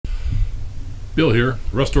Bill here,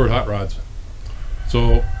 Restored Hot Rods.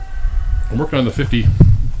 So I'm working on the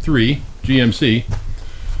 53 GMC,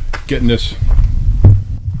 getting this.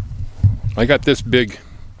 I got this big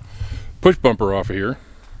push bumper off of here.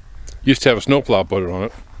 Used to have a snowplow put it on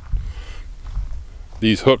it.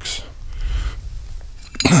 These hooks,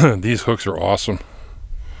 these hooks are awesome.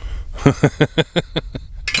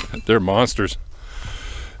 They're monsters.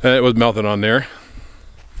 And it was mounted on there.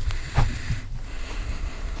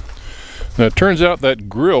 Now it turns out that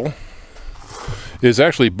grill is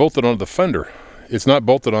actually bolted onto the fender. It's not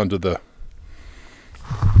bolted onto the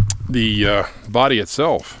body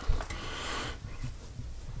itself.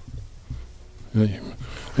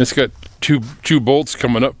 It's got two bolts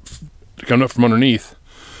coming up from underneath.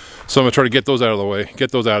 So I'm gonna try to get those out of the way,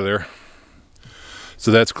 get those out of there. So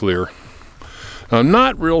that's clear. Now, I'm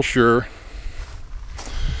not real sure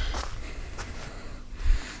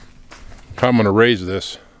how I'm gonna raise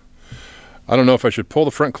this. I don't know if I should pull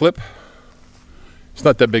the front clip. It's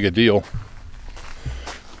not that big a deal.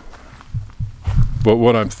 But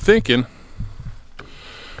what I'm thinking,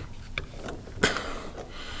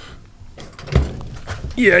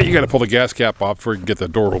 yeah, you gotta pull the gas cap off before you can get the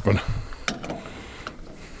door open.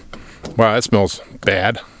 Wow, that smells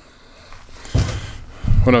bad.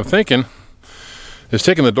 What I'm thinking is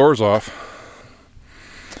taking the doors off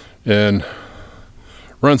and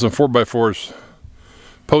run some 4x4s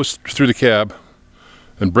post through the cab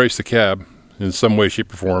and brace the cab in some way,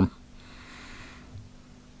 shape, or form,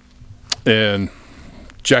 and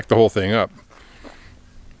jack the whole thing up.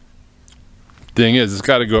 Thing is, it's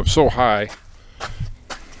got to go up so high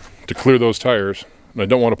to clear those tires, and I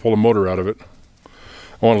don't want to pull the motor out of it.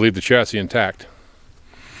 I want to leave the chassis intact.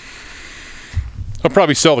 I'll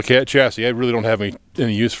probably sell the chassis. I really don't have any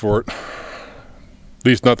use for it. At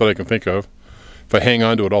least not that I can think of. If I hang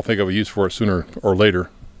on to it, I'll think of a use for it sooner or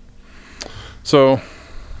later. So,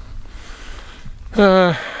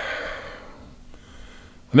 I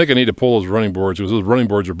think I need to pull those running boards, because those running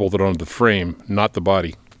boards are bolted onto the frame, not the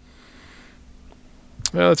body.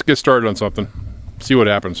 Well, let's get started on something. See what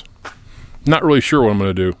happens. Not really sure what I'm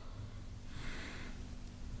going to do.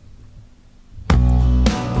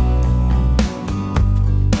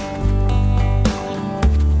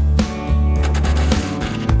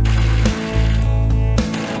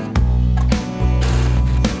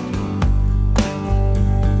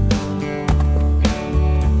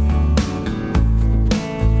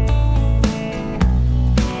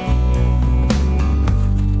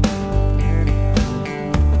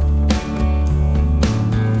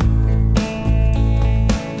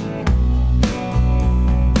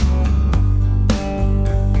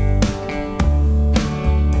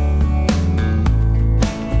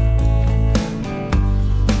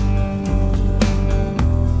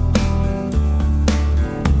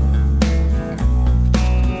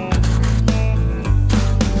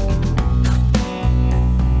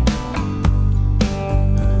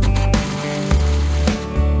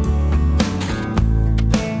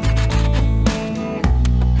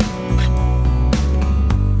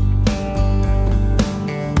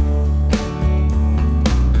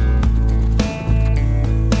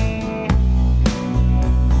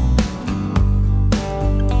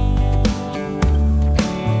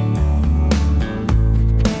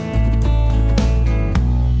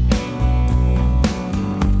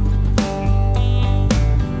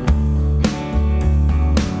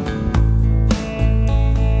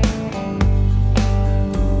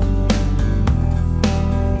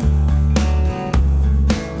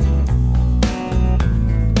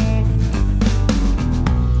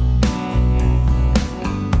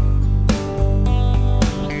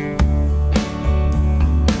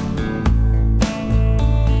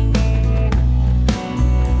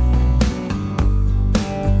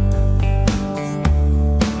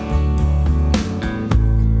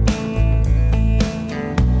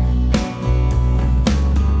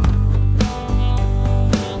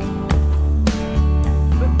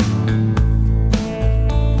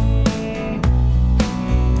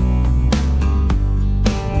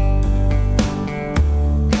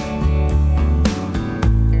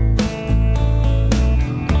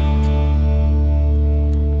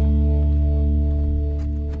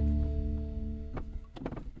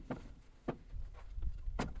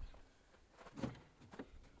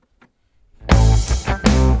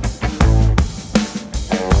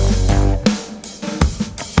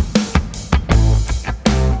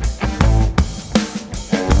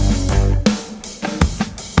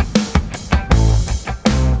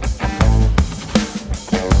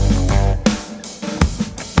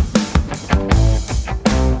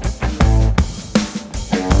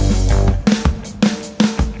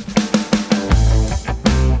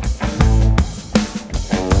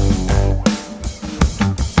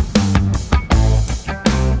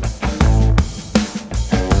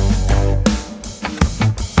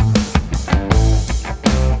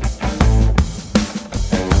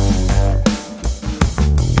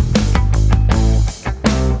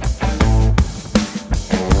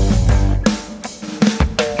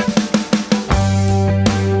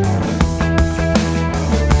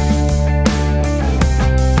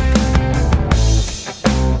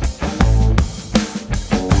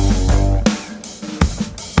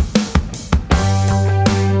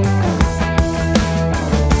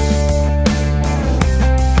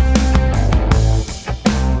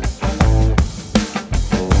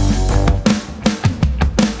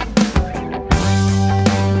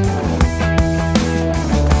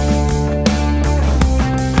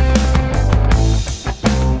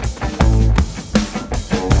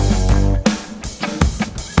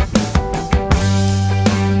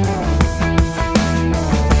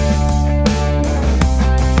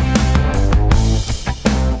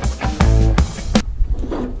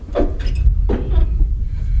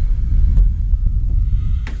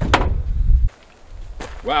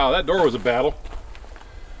 Wow, that door was a battle.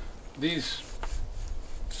 These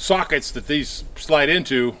sockets that these slide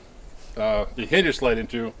into, the hinges slide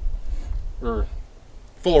into, are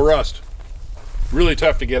full of rust. Really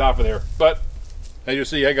tough to get off of there. But as you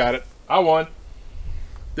see, I got it. I won.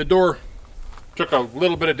 The door took a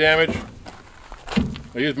little bit of damage.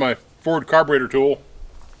 I used my Ford carburetor tool,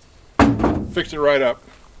 fixed it right up.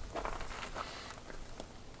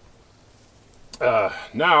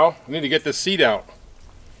 Now I need to get this seat out,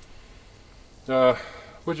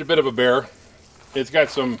 which is a bit of a bear. It's got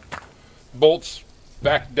some bolts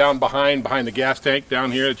back down behind the gas tank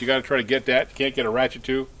down here that you got to try to get that. You can't get a ratchet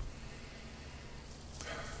to.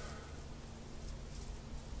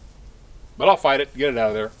 But I'll fight it, get it out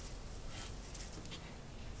of there.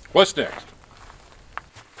 What's next?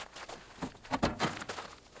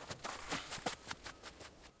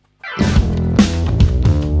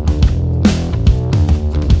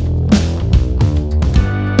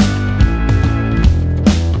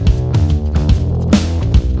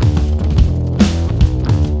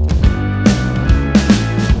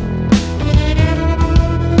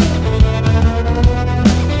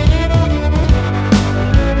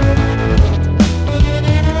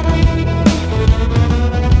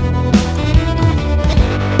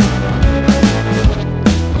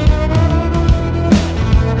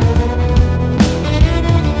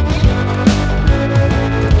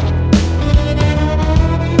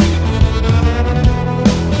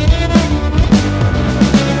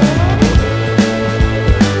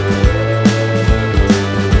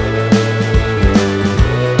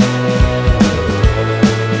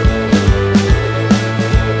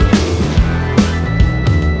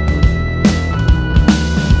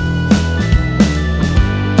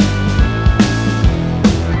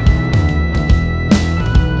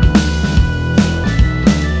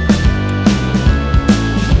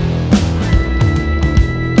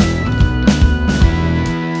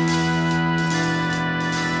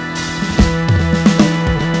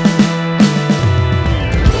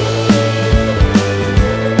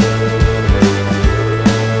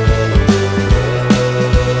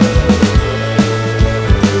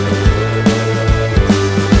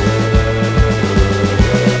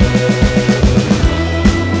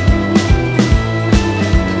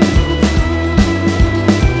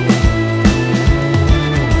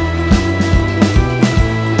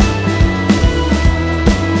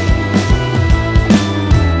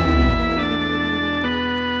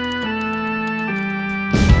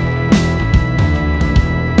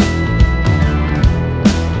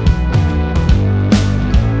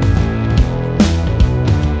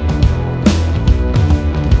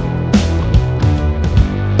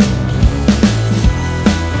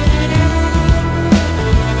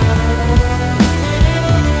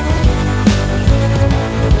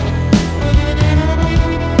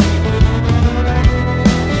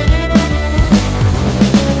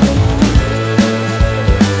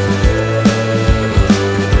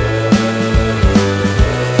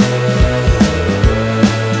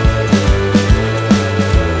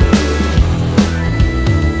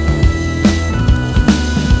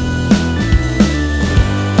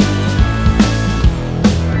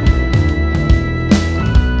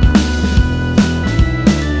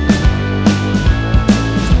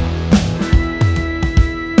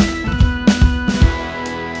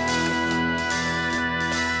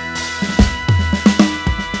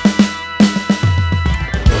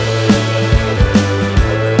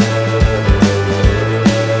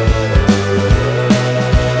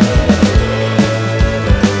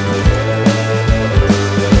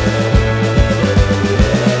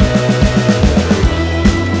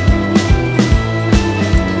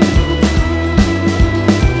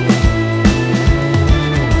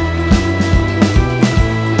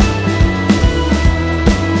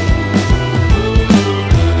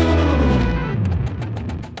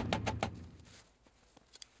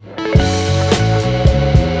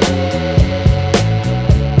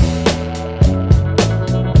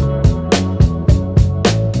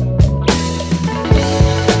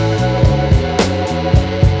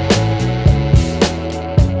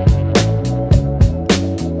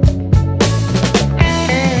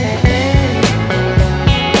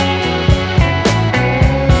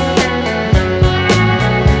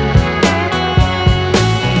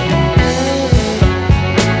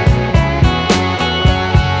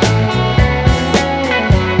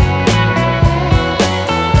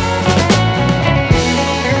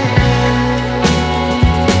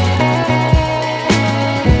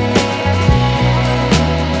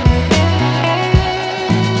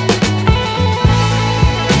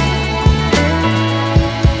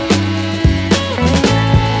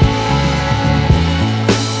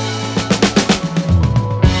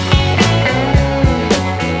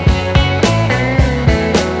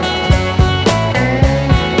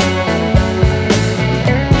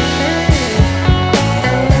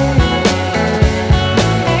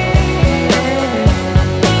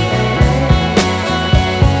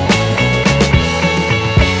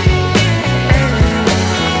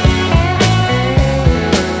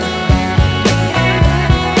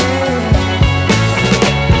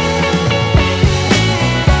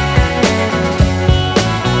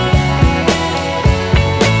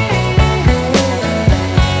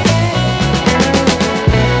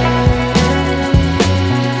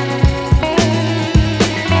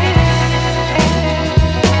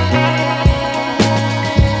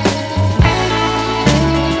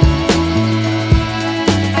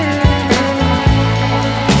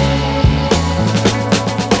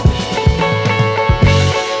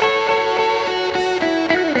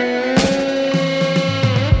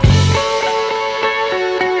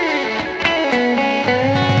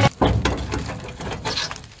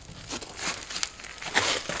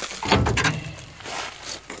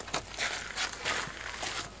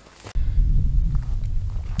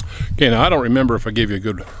 Okay, now I don't remember if I gave you a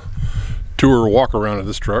good tour or walk around of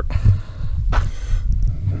this truck.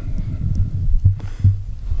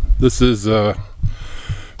 This is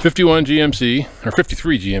 51 GMC, or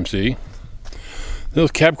 53 GMC. Those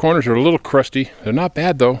cab corners are a little crusty. They're not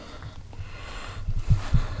bad though.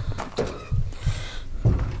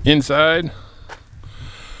 Inside,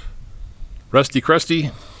 rusty crusty.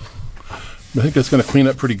 I think that's going to clean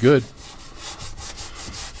up pretty good.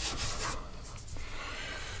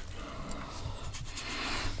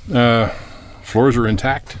 Floors are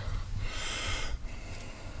intact.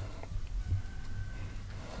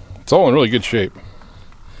 It's all in really good shape.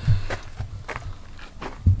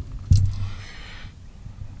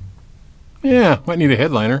 Yeah, might need a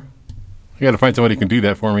headliner. I got to find somebody who can do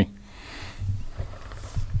that for me.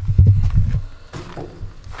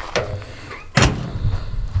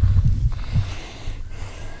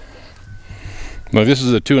 Now this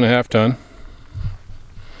is a 2.5 ton.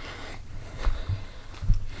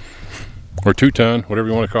 Or 2 ton, whatever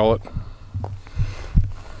you want to call it.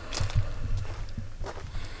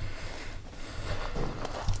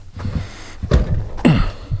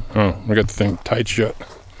 Oh, I got the thing tight shut.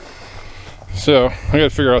 So, I gotta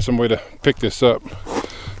figure out some way to pick this up.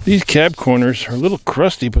 These cab corners are a little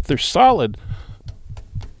crusty, but they're solid.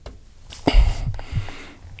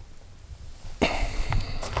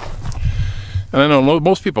 And I know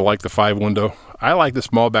most people like the 5 window. I like the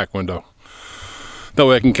small back window. That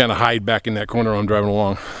way I can kind of hide back in that corner while I'm driving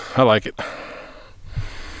along. I like it.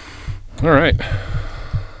 All right.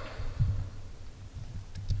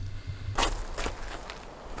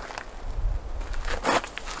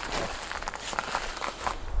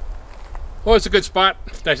 Well, it's a good spot.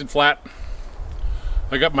 It's nice and flat.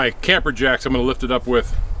 I got my camper jacks I'm going to lift it up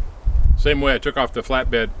with. Same way I took off the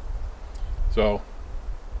flatbed. So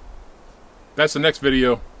that's the next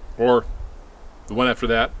video, or the one after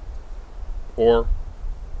that, or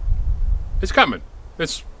it's coming.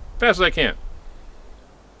 As fast as I can.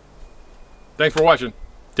 Thanks for watching.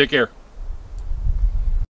 Take care.